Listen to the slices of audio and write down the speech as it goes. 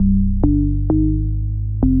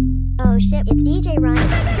It's DJ Ryan.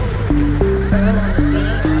 Earl on the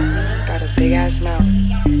beat. Got a big ass mouth.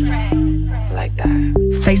 Like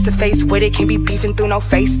that. Face to face with it, can't be beefing through no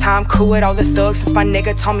FaceTime. Cool with all the thugs since my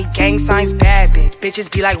nigga told me gang signs bad bitch.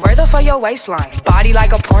 Bitches be like, where the fuck your waistline? Body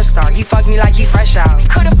like a porn star, he fuck me like he fresh out.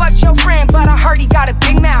 Could've fucked your friend, but I heard he got a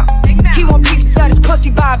big mouth. He want pieces of his pussy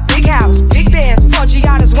by a big house. Big bands,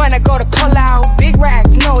 Giannis when I go to pull out. Big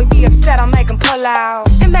racks, know he be upset, I make him pull out.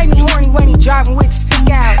 It make me horny when he driving with the stick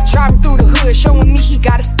out. Driving through the hood, showing me he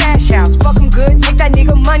got a stash house. Fuck him good, take that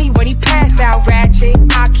nigga money when he pass out. Ratchet,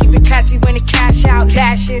 I keep it classy when it cash out.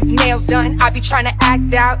 Lashes, nails done, I be trying to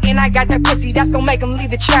act out. And I got that pussy that's gon' make him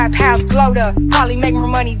leave the trap house. Glowed up, probably make more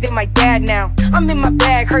money than my dad now. I'm in my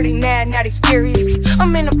bag, hurting mad, now they furious.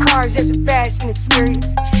 I'm in them cars, it's a fast and it's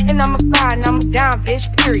furious. And I'm a fly and I'm a down bitch,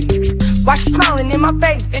 period. Why she smiling in my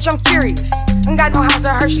face, bitch, I'm curious. Ain't got no house,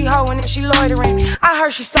 I heard she hoeing and she loitering. I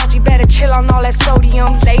heard she salty, better chill on all that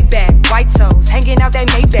sodium. Lay back, white toes, hanging out that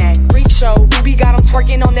Maybach. Freak show, Rubi got him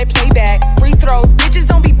twerking on that playback. Free throws, bitches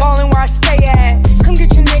don't be ballin' where I stay at. Come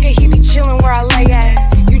get your nigga, he be chillin' where I lay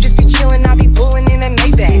at. You just be chillin', I be bullin' in that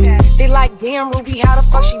Maybach. They like, damn Ruby, how the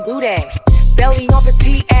fuck she do that? Belly on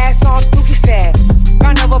petite, ass on stupid fat.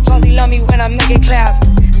 Round of applause, he love me when I make it clap.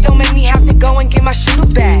 Don't make me have to go and get my shooter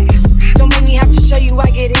back. Don't make me have to show you I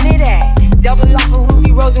get into that. Double off of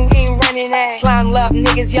Ruby Rose and we ain't running that. Slime love,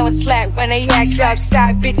 niggas yelling slack when they act up.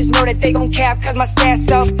 Side bitches know that they gon' cap cause my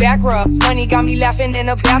stats up. Back rubs, money got me laughing in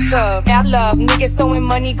a bathtub. I love, niggas throwing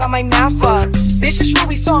money got my mouth up. Bitch, it's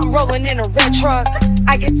Ruby, so I'm rolling in a red truck.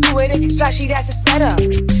 I get to it if he's flashy, that's a setup.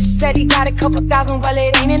 Said he got a couple thousand, well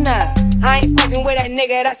it ain't enough. I ain't fucking with that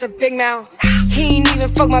nigga, that's a big mouth. He ain't even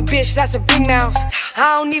fuck my bitch, that's a big mouth.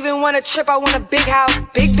 I don't even want a trip, I want a big house.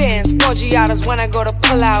 Big bands, Giannis when I go to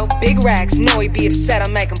pull out. Big racks, know he be upset,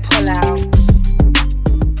 I make him pull out.